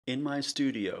In my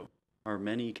studio are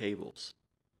many cables,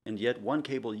 and yet one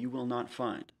cable you will not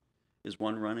find is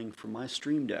one running from my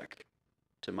StreamDeck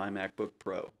to my MacBook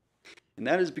Pro. And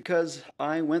that is because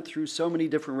I went through so many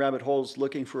different rabbit holes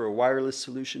looking for a wireless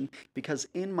solution, because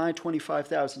in my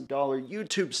 $25,000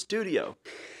 YouTube studio,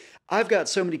 I've got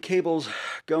so many cables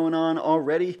going on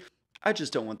already. I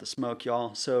just don't want the smoke,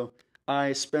 y'all. So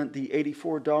I spent the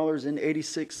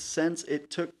 $84.86 it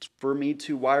took for me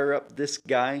to wire up this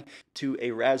guy to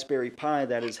a Raspberry Pi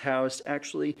that is housed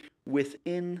actually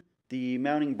within the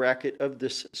mounting bracket of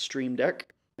this StreamDeck,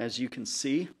 as you can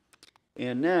see.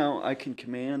 And now I can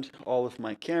command all of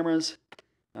my cameras.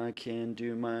 I can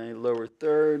do my lower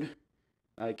third.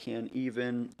 I can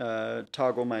even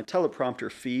toggle my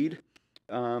teleprompter feed,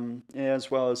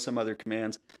 as well as some other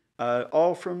commands,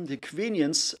 all from the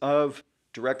convenience of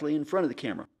directly in front of the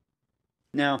camera.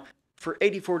 Now, for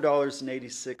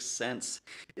 $84.86,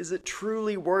 is it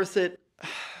truly worth it?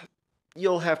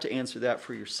 You'll have to answer that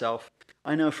for yourself.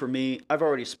 I know for me, I've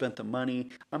already spent the money.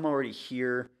 I'm already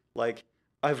here. Like,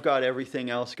 I've got everything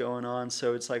else going on,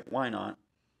 so it's like, why not?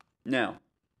 Now,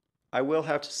 I will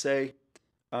have to say,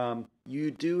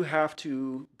 you do have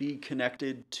to be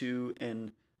connected to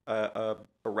a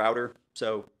router,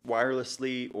 so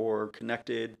wirelessly or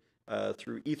connected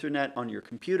through Ethernet on your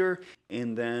computer,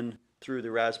 and then through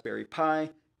the Raspberry Pi.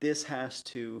 This has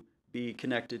to be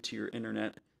connected to your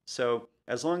internet. So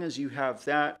as long as you have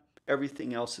that,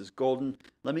 everything else is golden.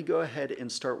 Let me go ahead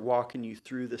and start walking you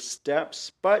through the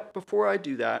steps. But before I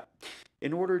do that,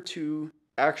 in order to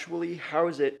actually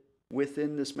house it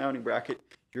within this mounting bracket,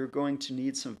 you're going to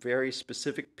need some very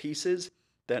specific pieces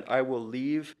that I will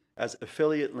leave as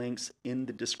affiliate links in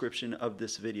the description of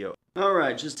this video.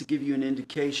 Alright, just to give you an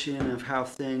indication of how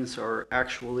things are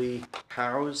actually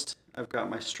housed, I've got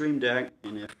my StreamDeck,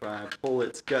 and if I pull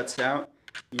its guts out,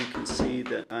 you can see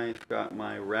that I've got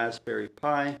my Raspberry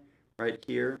Pi right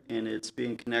here, and it's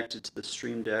being connected to the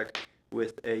StreamDeck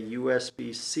with a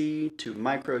USB-C to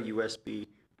micro USB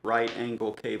right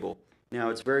angle cable. Now,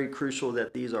 it's very crucial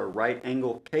that these are right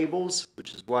angle cables,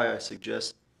 which is why I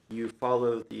suggest you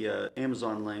follow the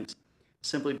Amazon links,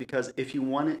 simply because if you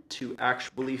want it to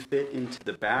actually fit into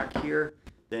the back here,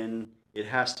 then it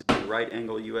has to be right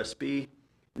angle USB.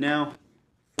 Now,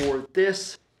 for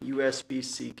this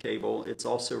USB-C cable, it's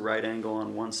also right angle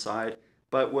on one side,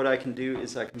 but what I can do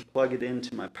is I can plug it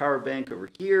into my power bank over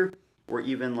here, or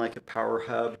even like a power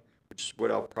hub, which is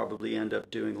what I'll probably end up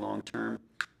doing long term,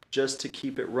 just to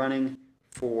keep it running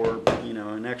for,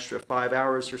 an extra 5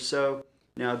 hours or so.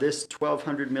 Now, this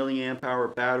 1200 milliamp hour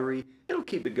battery, it'll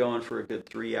keep it going for a good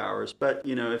 3 hours, but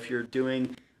if you're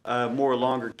doing more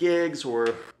longer gigs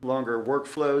or longer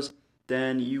workflows,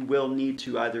 then you will need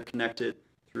to either connect it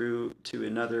through to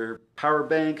another power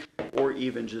bank or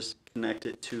even just connect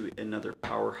it to another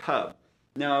power hub.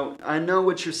 Now, I know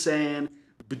what you're saying,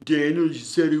 but Daniel, you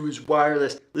said it was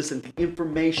wireless. Listen, the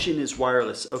information is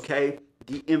wireless, okay?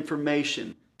 The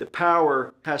information. The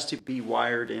power has to be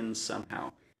wired in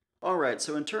somehow. Alright,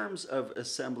 so in terms of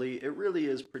assembly, it really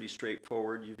is pretty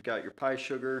straightforward. You've got your Pi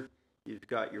sugar, you've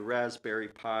got your Raspberry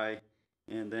Pi,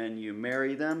 and then you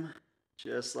marry them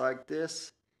just like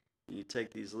this. You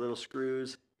take these little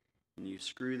screws and you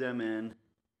screw them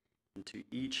into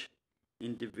each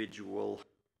individual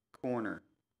corner.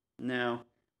 Now,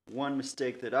 one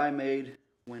mistake that I made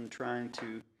when trying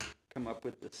to come up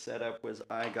with the setup was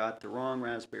I got the wrong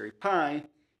Raspberry Pi,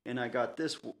 and I got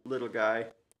this little guy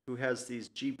who has these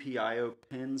GPIO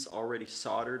pins already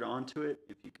soldered onto it,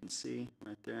 if you can see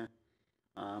right there.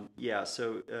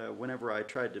 So whenever I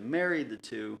tried to marry the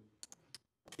two,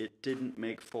 it didn't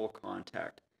make full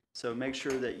contact. So make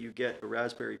sure that you get a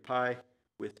Raspberry Pi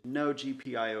with no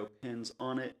GPIO pins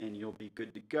on it, and you'll be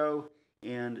good to go.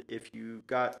 And if you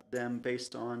got them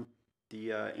based on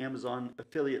the Amazon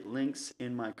affiliate links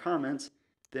in my comments,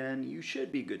 then you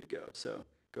should be good to go. So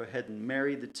go ahead and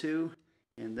marry the two,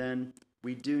 and then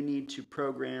we do need to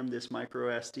program this micro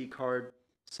SD card.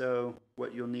 So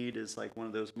what you'll need is like one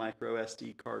of those micro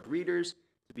SD card readers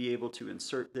to be able to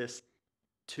insert this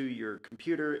to your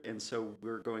computer, and so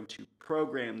we're going to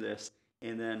program this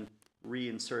and then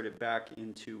reinsert it back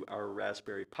into our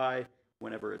Raspberry Pi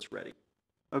whenever it's ready.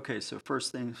 Okay, so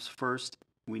first things first,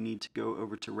 we need to go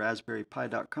over to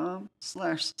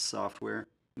raspberrypi.com/software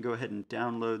and go ahead and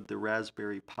download the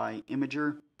Raspberry Pi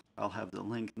imager. I'll have the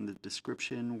link in the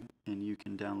description, and you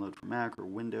can download for Mac or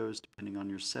Windows depending on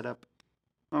your setup.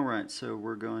 Alright, so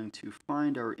we're going to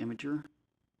find our imager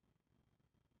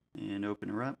and open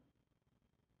her up.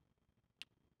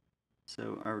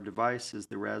 So our device is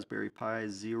the Raspberry Pi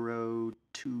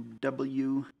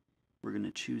 02W. We're going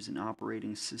to choose an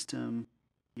operating system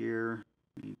here.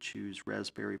 We choose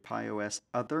Raspberry Pi OS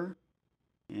Other,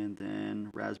 and then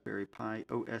Raspberry Pi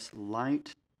OS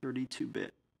Lite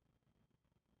 32-bit.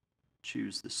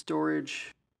 Choose the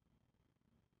storage,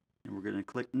 and we're going to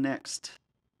click Next.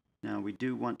 Now we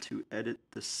do want to edit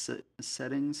the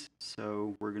settings,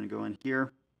 so we're going to go in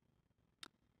here.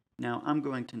 Now I'm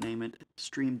going to name it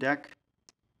StreamDeck.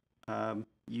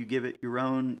 You give it your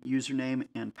own username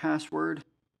and password.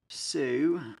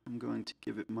 So I'm going to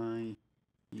give it my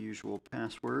usual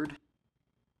password.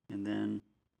 And then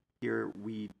here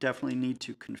we definitely need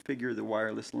to configure the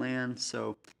wireless LAN.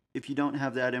 So if you don't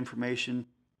have that information,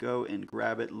 go and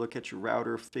grab it, look at your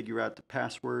router, figure out the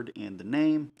password and the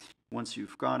name. Once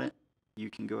you've got it, you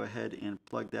can go ahead and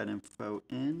plug that info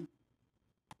in.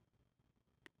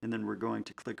 And then we're going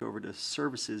to click over to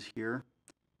Services here,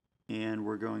 and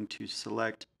we're going to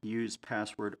select Use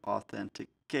Password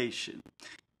Authentication.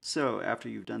 So after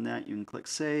you've done that, you can click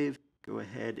Save. Go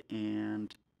ahead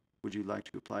and would you like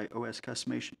to apply OS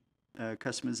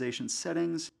customization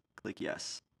settings? Click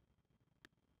Yes.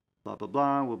 Blah, blah,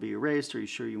 blah will be erased. Are you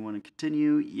sure you want to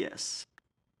continue? Yes.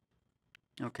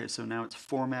 Okay, so now it's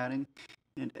formatting.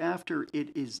 And after it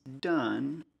is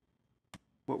done,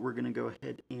 what we're going to go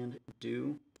ahead and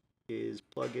do is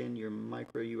plug in your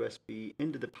micro USB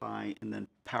into the Pi and then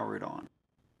power it on.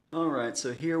 Alright,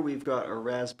 so here we've got our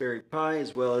Raspberry Pi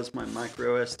as well as my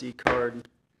micro SD card.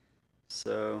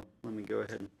 So let me go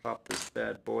ahead and pop this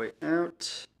bad boy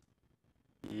out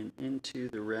and into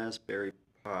the Raspberry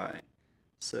Pi.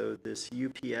 So this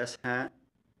UPS hat,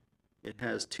 it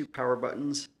has two power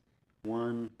buttons,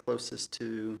 one closest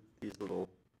to these little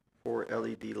 4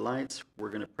 LED lights. We're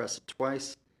going to press it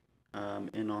twice,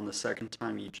 and on the second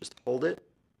time you just hold it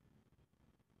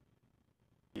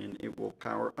and it will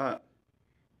power up.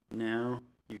 Now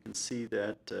you can see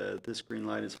that this green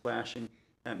light is flashing.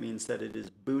 That means that it is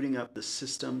booting up the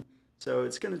system. So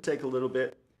it's going to take a little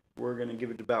bit. We're going to give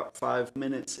it about 5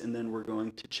 minutes, and then we're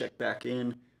going to check back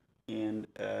in and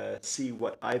see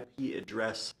what IP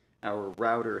address our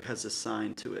router has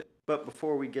assigned to it. But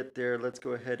before we get there, let's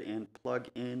go ahead and plug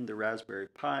in the Raspberry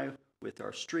Pi with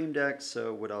our StreamDeck.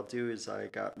 So what I'll do is I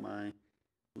got my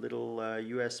little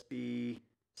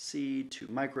USB-C to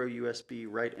micro USB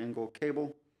right angle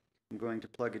cable. I'm going to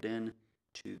plug it in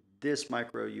to this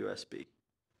micro USB.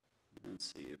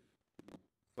 Let's see if it'll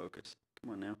focus.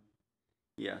 Come on now.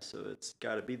 Yeah, so it's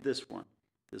got to be this one.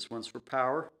 This one's for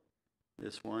power.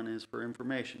 This one is for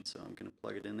information. So I'm going to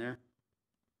plug it in there.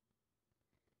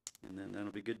 And then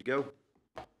that'll be good to go.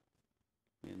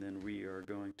 And then we are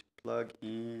going to plug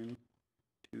in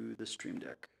to the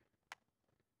StreamDeck.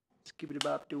 Skip it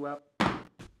up, do up.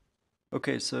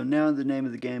 Okay, so now the name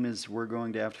of the game is we're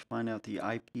going to have to find out the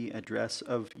IP address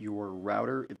of your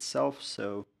router itself.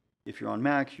 So if you're on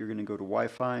Mac, you're going to go to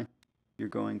Wi-Fi. You're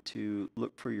going to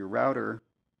look for your router,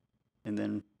 and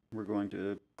then we're going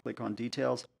to click on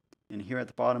Details. And here at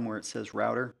the bottom where it says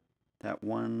Router, that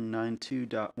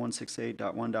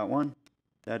 192.168.1.1,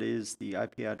 that is the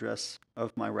IP address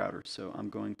of my router. So I'm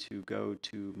going to go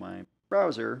to my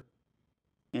browser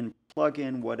and plug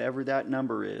in whatever that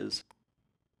number is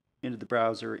into the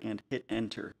browser and hit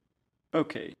enter.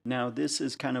 Okay, now this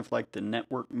is kind of like the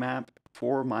network map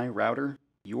for my router.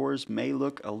 Yours may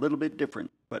look a little bit different,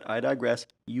 but I digress.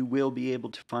 You will be able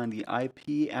to find the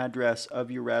IP address of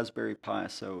your Raspberry Pi.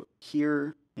 So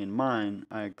here in mine,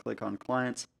 I click on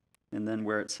Clients, and then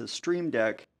where it says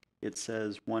StreamDeck, it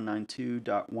says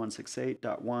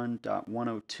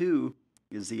 192.168.1.102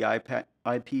 is the IP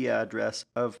address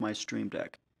of my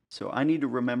StreamDeck. So I need to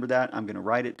remember that. I'm going to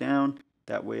write it down.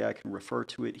 That way I can refer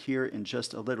to it here in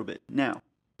just a little bit. Now,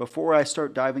 before I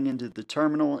start diving into the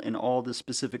terminal and all the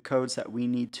specific codes that we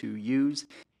need to use,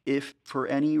 if for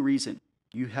any reason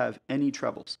you have any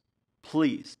troubles,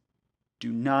 please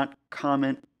do not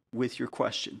comment with your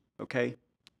question, okay?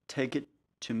 Take it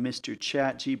to Mr.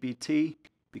 ChatGPT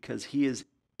because he is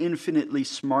infinitely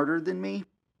smarter than me.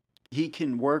 He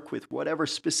can work with whatever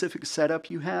specific setup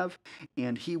you have,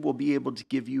 and he will be able to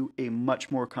give you a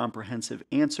much more comprehensive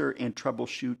answer and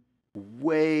troubleshoot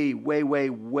way, way, way,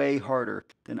 way harder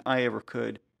than I ever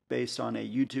could based on a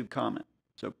YouTube comment.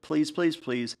 So please, please,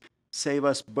 please save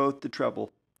us both the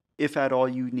trouble. If at all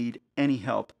you need any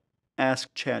help,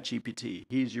 ask ChatGPT.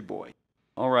 He's your boy.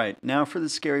 All right, now for the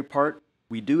scary part.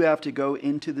 We do have to go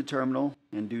into the terminal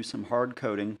and do some hard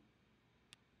coding.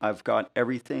 I've got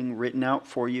everything written out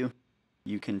for you.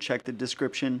 You can check the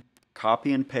description,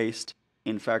 copy and paste.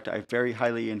 In fact, I very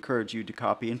highly encourage you to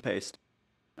copy and paste.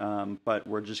 But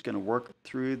we're just going to work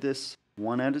through this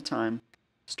one at a time,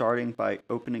 starting by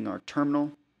opening our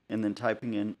terminal and then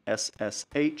typing in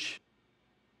SSH.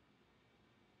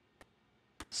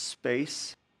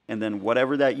 space, and then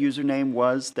whatever that username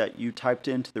was that you typed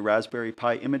into the Raspberry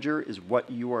Pi imager is what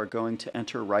you are going to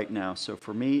enter right now. So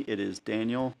for me, it is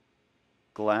Daniel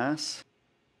Glass.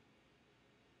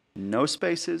 No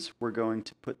spaces. We're going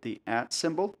to put the @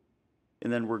 symbol,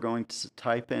 and then we're going to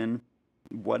type in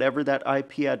whatever that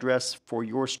IP address for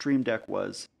your StreamDeck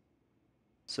was.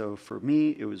 So for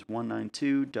me, it was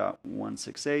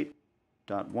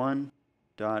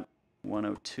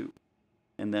 192.168.1.102.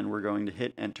 And then we're going to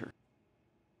hit enter.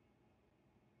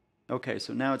 Okay,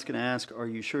 so now it's going to ask, are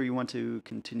you sure you want to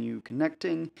continue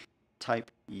connecting?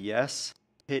 Type yes,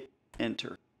 hit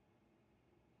enter.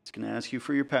 It's going to ask you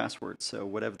for your password. So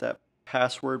whatever that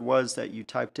password was that you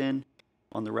typed in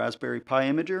on the Raspberry Pi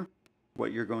imager,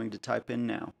 what you're going to type in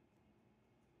now.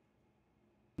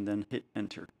 And then hit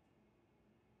enter.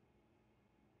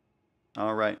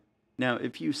 All right. Now,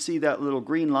 if you see that little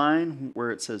green line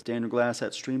where it says Daniel Glass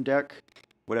at StreamDeck,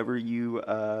 whatever you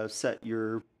set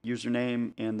your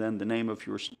username and then the name of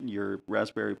your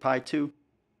Raspberry Pi to,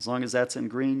 as long as that's in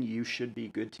green, you should be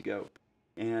good to go.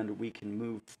 And we can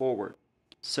move forward.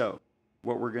 So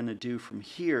what we're going to do from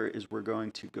here is we're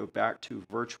going to go back to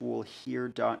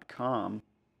virtualhere.com,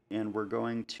 and we're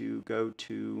going to go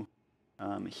to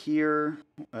here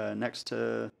next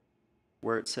to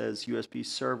where it says USB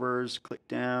servers, click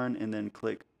down, and then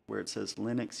click where it says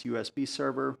Linux USB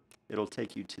server. It'll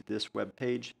take you to this web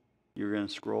page. You're going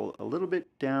to scroll a little bit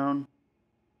down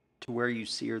to where you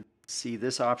see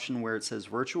this option where it says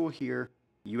VirtualHere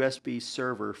USB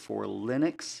server for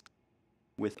Linux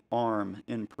with ARM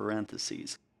in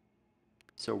parentheses.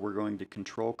 So we're going to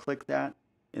Control click that,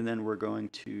 and then we're going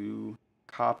to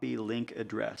copy link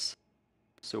address.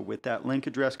 So with that link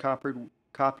address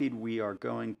copied, we are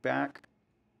going back,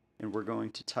 and we're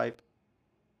going to type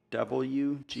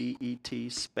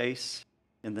WGET space,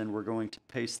 and then we're going to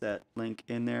paste that link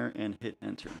in there and hit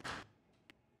enter.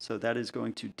 So that is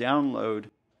going to download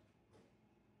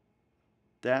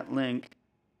that link,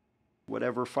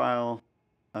 whatever file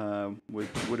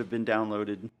would have been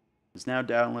downloaded, is now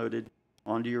downloaded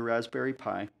onto your Raspberry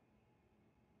Pi.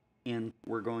 And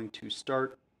we're going to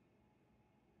start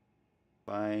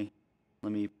by,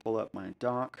 let me pull up my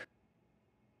dock,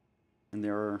 and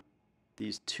there are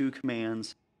these two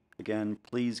commands. Again,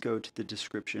 please go to the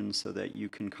description so that you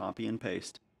can copy and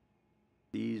paste.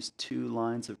 These two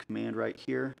lines of command right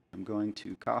here, I'm going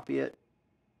to copy it.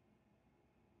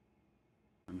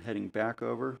 I'm heading back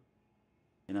over,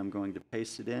 and I'm going to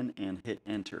paste it in and hit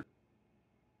enter.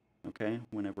 Okay,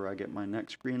 whenever I get my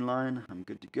next green line, I'm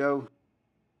good to go.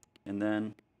 And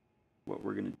then what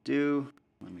we're going to do,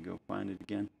 let me go find it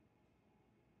again,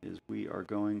 is we are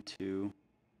going to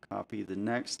copy the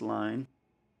next line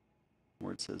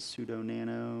where it says sudo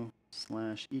nano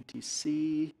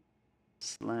 /etc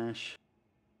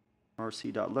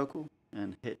 /rc.local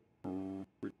and hit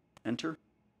enter.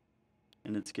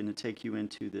 And it's going to take you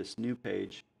into this new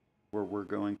page where we're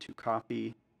going to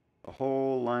copy a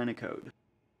whole line of code.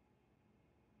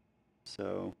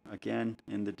 So again,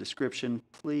 in the description,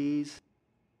 please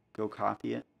go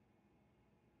copy it.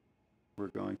 We're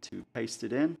going to paste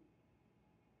it in,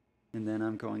 and then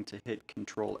I'm going to hit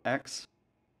Ctrl X,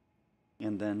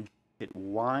 and then hit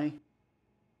Y,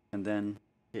 and then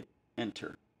hit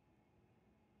enter.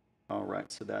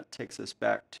 Alright, so that takes us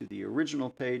back to the original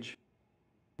page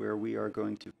where we are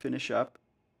going to finish up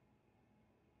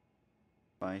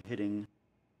by hitting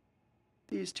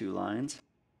these two lines.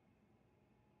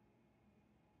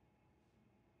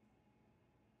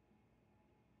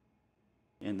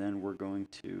 And then we're going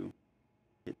to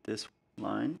hit this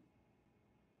line.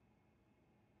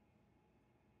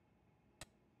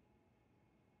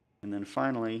 And then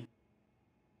finally,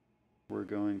 we're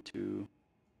going to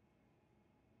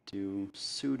do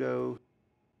sudo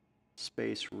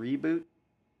space reboot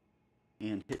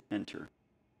and hit enter.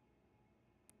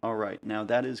 Alright, now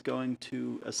that is going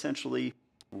to essentially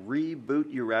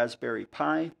reboot your Raspberry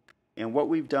Pi. And what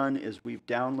we've done is we've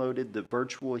downloaded the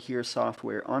VirtualHere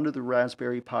software onto the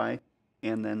Raspberry Pi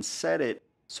and then set it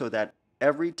so that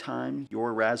every time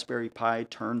your Raspberry Pi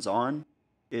turns on,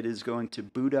 it is going to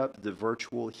boot up the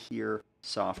VirtualHere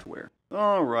software.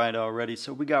 Alright, already,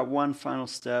 so we got one final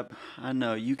step. I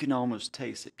know, you can almost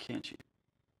taste it, can't you?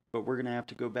 But we're going to have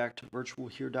to go back to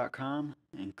virtualhere.com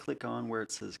and click on where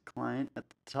it says client at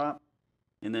the top.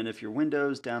 And then if you're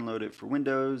Windows, download it for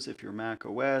Windows. If you're Mac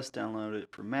OS, download it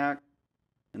for Mac.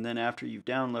 And then after you've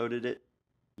downloaded it,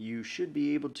 you should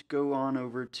be able to go on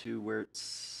over to where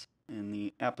it's in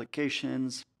the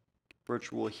applications,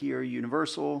 VirtualHere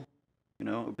Universal.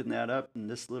 Open that up,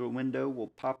 and this little window will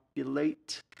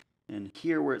populate. And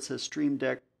here where it says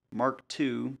StreamDeck Mark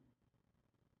II,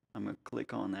 I'm going to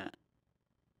click on that.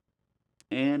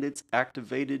 And it's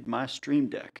activated my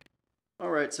StreamDeck.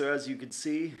 Alright, so as you can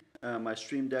see, my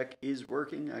StreamDeck is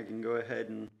working. I can go ahead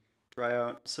and try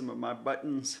out some of my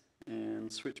buttons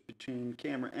and switch between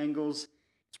camera angles.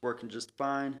 It's working just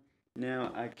fine.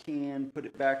 Now I can put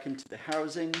it back into the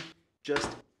housing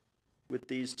just with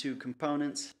these two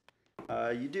components.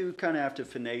 You do kind of have to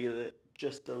finagle it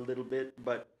just a little bit,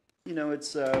 but you know,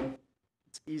 it's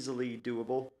easily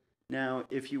doable. Now,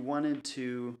 if you wanted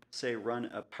to, say, run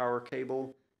a power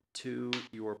cable to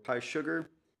your Pi Sugar,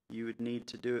 you would need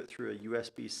to do it through a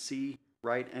USB-C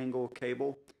right angle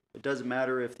cable. It doesn't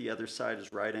matter if the other side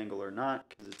is right angle or not,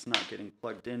 because it's not getting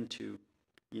plugged into,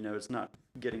 you know, it's not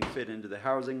getting fit into the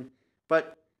housing.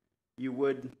 But you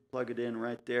would plug it in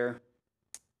right there,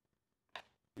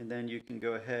 and then you can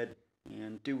go ahead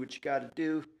and do what you got to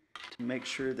do to make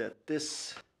sure that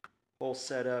this whole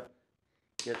setup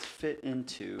gets fit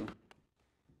into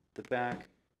the back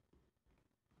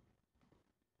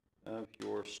of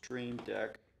your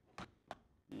StreamDeck.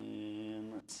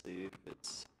 And let's see if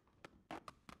it's,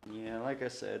 yeah, like I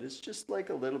said, it's just like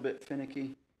a little bit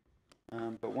finicky,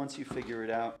 but once you figure it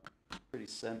out, pretty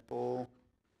simple.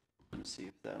 Let's see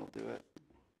if that'll do it.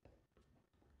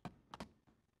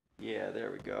 Yeah,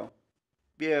 there we go.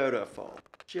 Beautiful,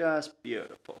 just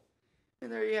beautiful.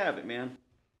 And there you have it, man.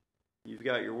 You've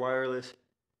got your wireless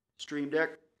StreamDeck.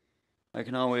 I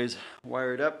can always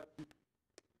wire it up,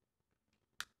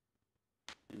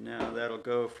 and now that'll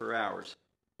go for hours.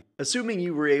 Assuming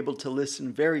you were able to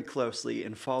listen very closely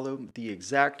and follow the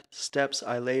exact steps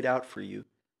I laid out for you,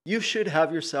 you should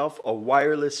have yourself a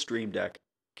wireless StreamDeck.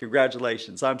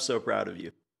 Congratulations, I'm so proud of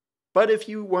you. But if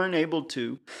you weren't able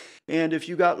to, and if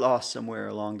you got lost somewhere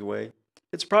along the way,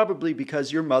 it's probably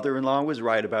because your mother-in-law was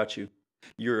right about you.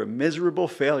 You're a miserable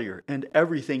failure, and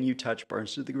everything you touch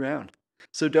burns to the ground.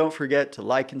 So don't forget to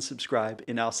like and subscribe,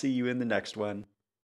 and I'll see you in the next one.